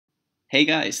Hey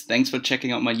guys, thanks for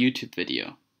checking out my YouTube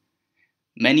video.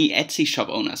 Many Etsy shop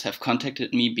owners have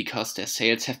contacted me because their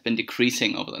sales have been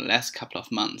decreasing over the last couple of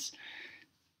months.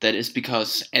 That is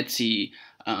because Etsy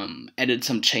added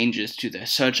some changes to their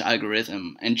search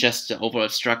algorithm and just the overall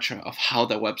structure of how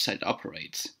their website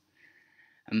operates.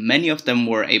 And many of them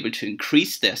were able to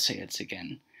increase their sales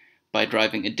again by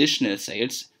driving additional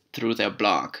sales through their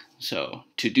blog. So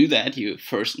to do that, you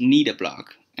first need a blog,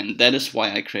 and that is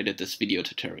why I created this video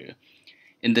tutorial.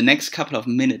 In the next couple of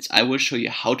minutes, I will show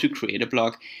you how to create a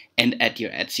blog and add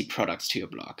your Etsy products to your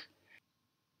blog.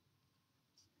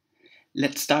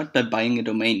 Let's start by buying a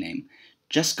domain name.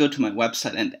 Just go to my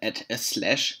website and add a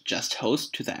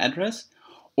 /justhost to the address,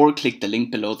 or click the link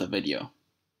below the video.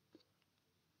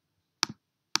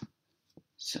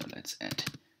 So let's add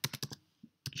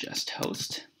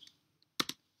justhost.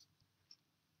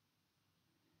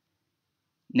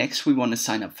 Next, we want to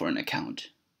sign up for an account.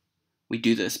 We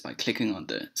do this by clicking on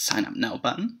the Sign Up Now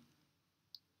button.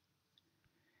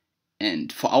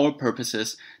 And for our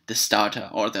purposes, the starter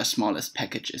or the smallest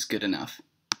package is good enough.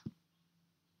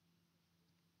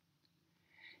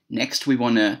 Next, we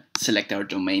want to select our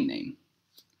domain name.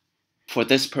 For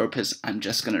this purpose, I'm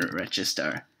just going to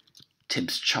register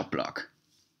Tim's Shop Blog.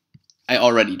 I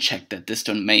already checked that this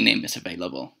domain name is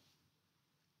available.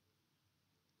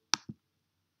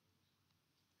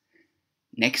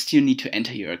 Next, you need to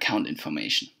enter your account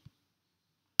information.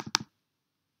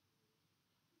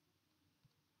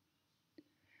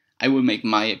 I will make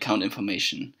my account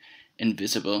information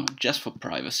invisible just for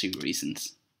privacy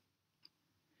reasons.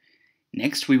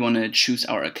 Next, we want to choose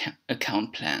our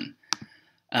account plan.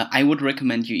 I would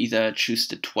recommend you either choose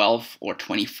the 12 or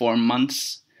 24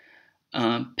 months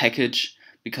package,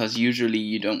 because usually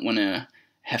you don't want to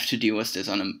have to deal with this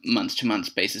on a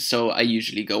month-to-month basis, so I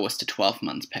usually go with the 12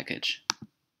 months package.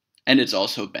 And it's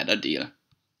also a better deal.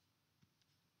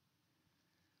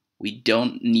 We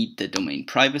don't need the domain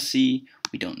privacy,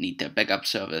 we don't need their backup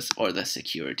service or the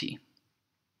security.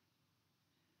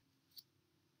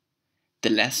 The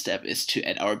last step is to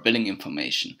add our billing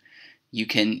information. You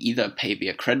can either pay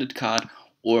via credit card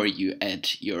or you add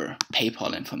your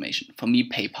PayPal information. For me,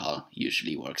 PayPal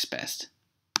usually works best.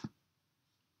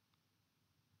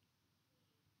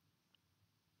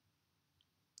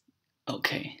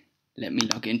 Okay, let me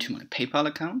log into my PayPal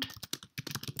account.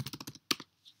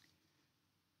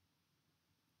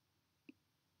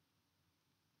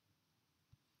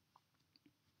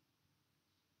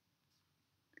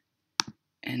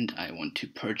 And I want to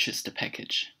purchase the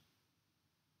package.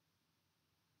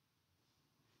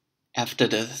 After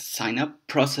the sign-up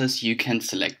process, you can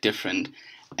select different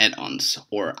add-ons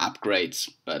or upgrades,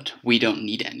 but we don't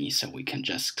need any, so we can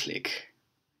just click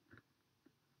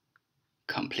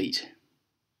complete.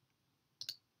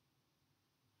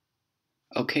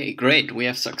 Okay, great, we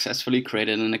have successfully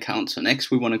created an account. So next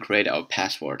we want to create our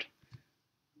password.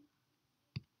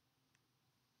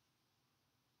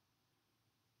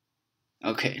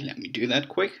 Okay, let me do that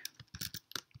quick.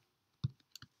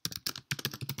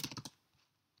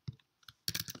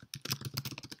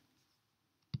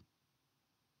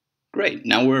 Great,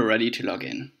 now we're ready to log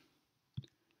in.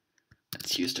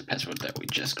 Let's use the password that we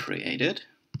just created.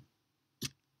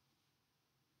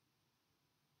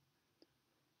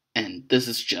 And this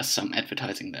is just some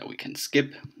advertising that we can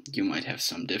skip. You might have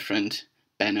some different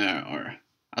banner or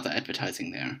other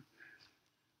advertising there.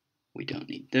 We don't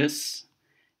need this.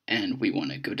 And we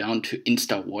want to go down to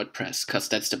install WordPress, because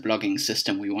that's the blogging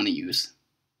system we want to use.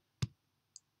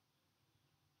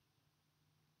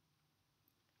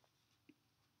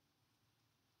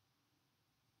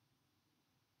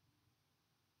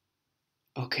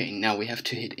 Okay, now we have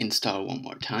to hit install one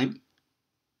more time.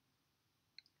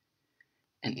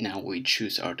 And now we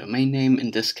choose our domain name.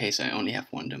 In this case, I only have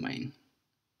one domain.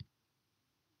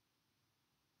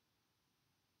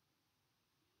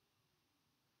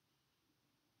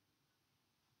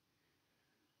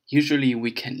 Usually we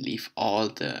can leave all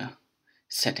the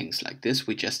settings like this.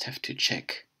 We just have to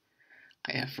check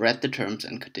I have read the terms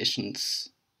and conditions,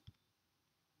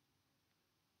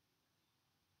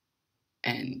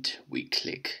 and we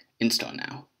click install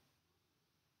now.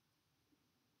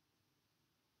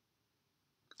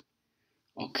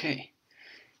 Okay,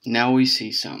 now we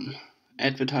see some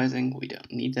advertising. We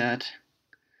don't need that,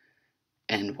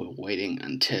 and we're waiting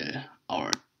until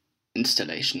our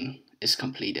installation is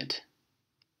completed.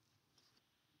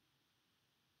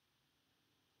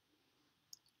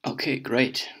 Okay,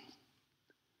 great.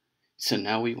 So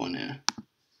now we want to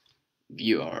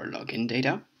view our login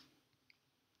data.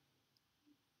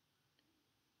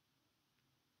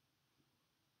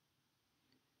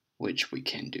 Which we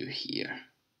can do here.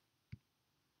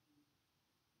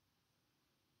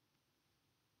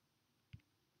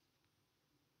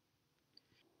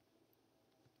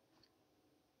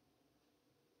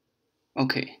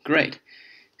 Okay, great.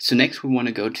 So next we want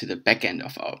to go to the back end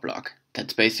of our blog.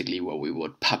 That's basically where we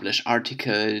would publish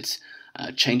articles,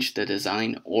 change the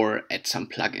design, or add some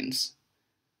plugins.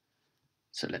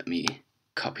 So let me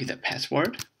copy the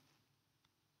password.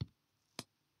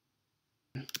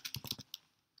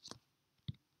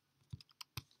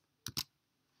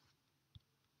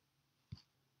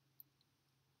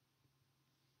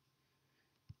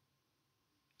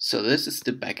 So this is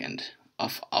the backend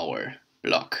of our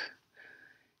blog.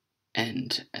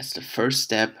 And as the first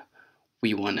step,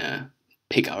 we want to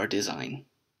pick our design.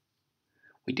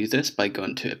 We do this by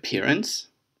going to Appearance,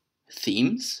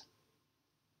 Themes.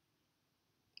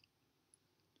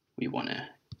 We want to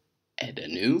add a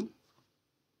new.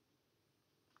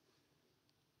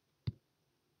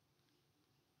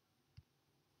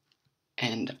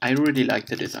 And I really like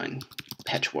the design,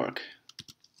 Patchwork.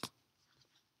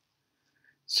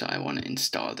 So I want to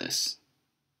install this.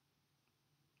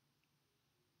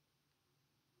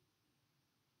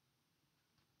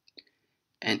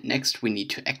 And next we need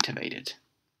to activate it.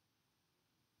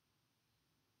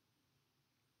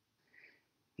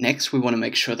 Next we want to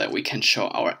make sure that we can show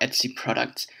our Etsy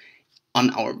products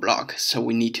on our blog, so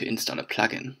we need to install a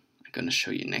plugin. I'm going to show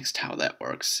you next how that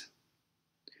works.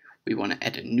 We want to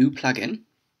add a new plugin.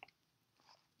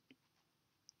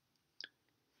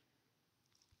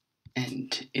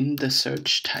 And in the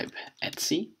search type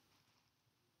Etsy.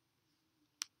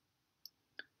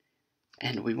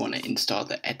 And we want to install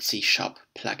the Etsy Shop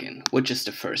plugin, which is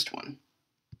the first one.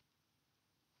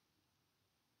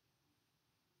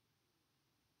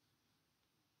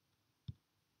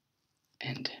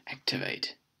 And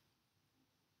activate.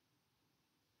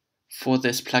 For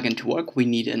this plugin to work, we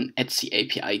need an Etsy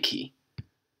API key.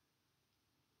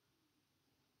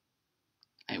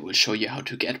 I will show you how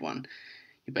to get one.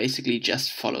 You basically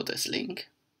just follow this link.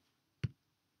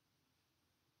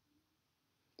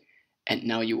 And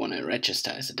now you want to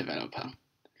register as a developer.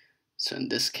 So in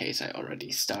this case, I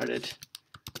already started.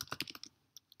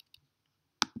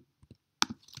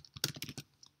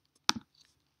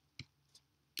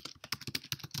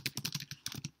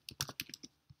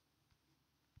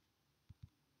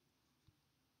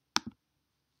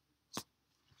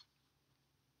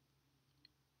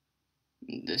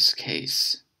 In this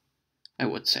case, I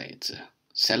would say it's a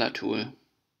seller tool.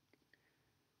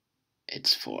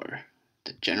 It's for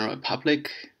the general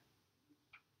public.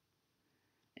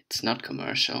 It's not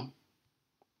commercial.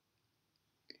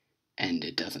 And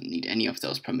it doesn't need any of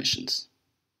those permissions.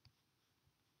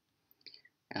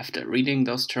 After reading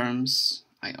those terms,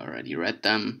 I already read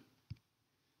them.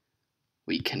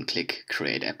 We can click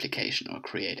Create Application or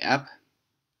Create App.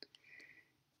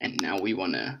 And now we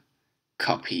want to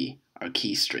copy our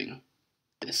key string,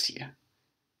 this here.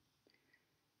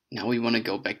 Now we want to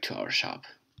go back to our shop.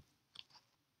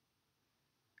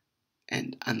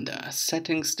 And under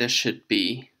Settings, there should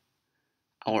be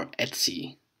our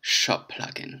Etsy Shop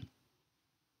plugin.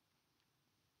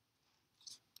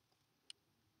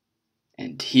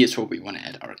 And here's where we want to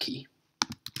add our key.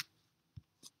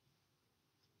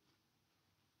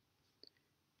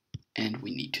 And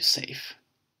we need to save.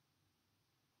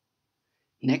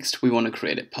 Next, we want to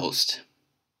create a post.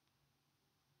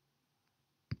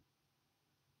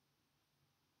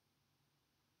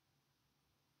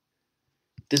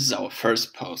 This is our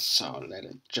first post, so let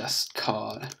it just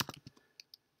call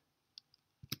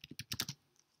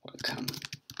 "Welcome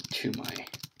to my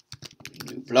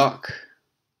new blog."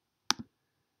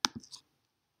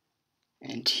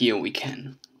 And here we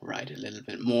can write a little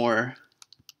bit more.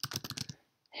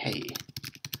 Hey,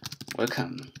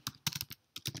 welcome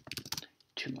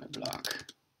to my blog.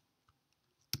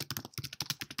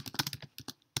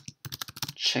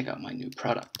 Check out my new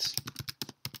products.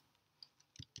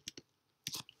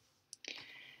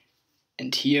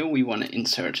 And here we want to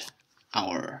insert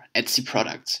our Etsy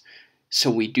products. So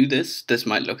we do this. This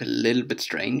might look a little bit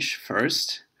strange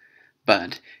first,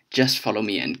 but just follow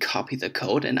me and copy the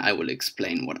code and I will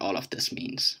explain what all of this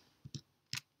means.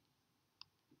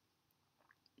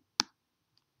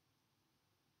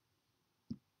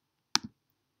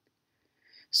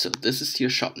 So this is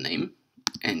your shop name,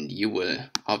 and you will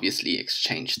obviously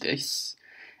exchange this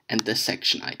and the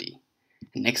section ID.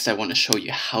 And next I want to show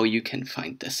you how you can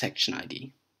find the section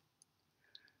ID.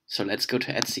 So let's go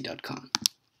to Etsy.com.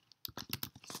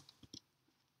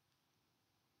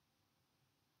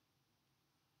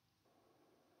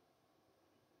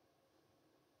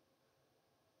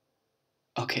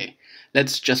 Okay,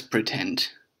 let's just pretend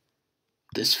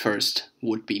this first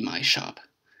would be my shop.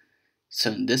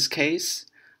 So in this case,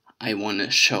 I want to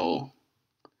show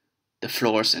the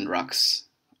floors and rugs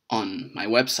on my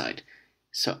website.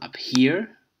 So up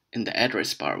here in the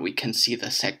address bar, we can see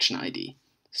the section ID.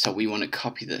 So we want to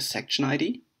copy the section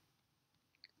ID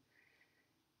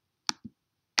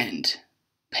and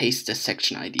paste the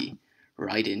section ID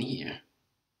right in here.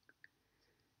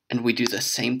 And we do the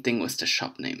same thing with the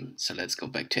shop name. So let's go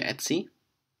back to Etsy.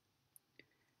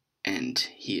 And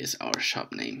here's our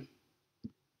shop name. You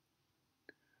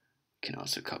can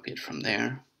also copy it from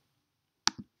there.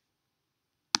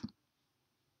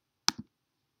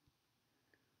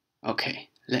 Okay,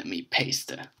 let me paste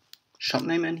the shop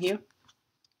name in here.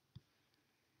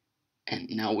 And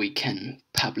now we can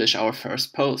publish our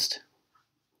first post.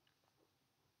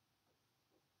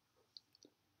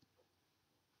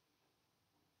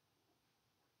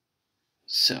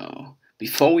 So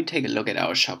before we take a look at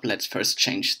our shop, let's first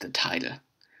change the title.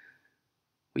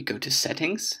 We go to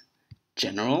Settings,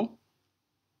 General,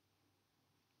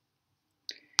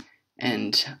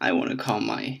 and I want to call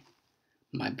my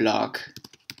blog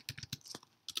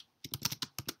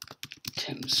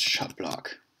Tim's Shop Blog.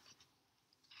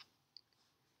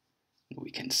 We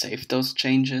can save those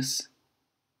changes.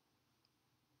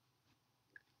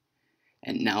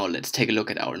 And now let's take a look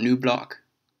at our new blog.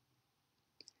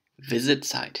 Visit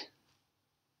site.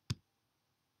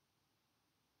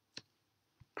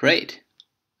 Great.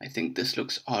 I think this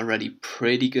looks already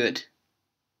pretty good.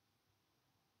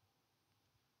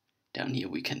 Down here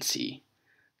we can see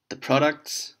the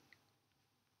products.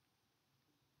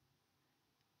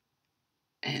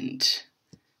 And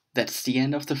that's the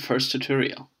end of the first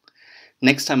tutorial.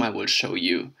 Next time I will show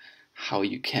you how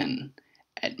you can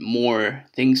add more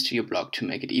things to your blog to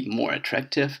make it even more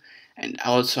attractive, and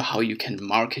also how you can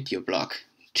market your blog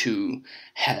to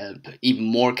help even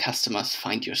more customers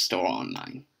find your store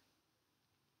online.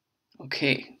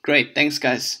 Okay, great. Thanks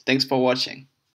guys. Thanks for watching.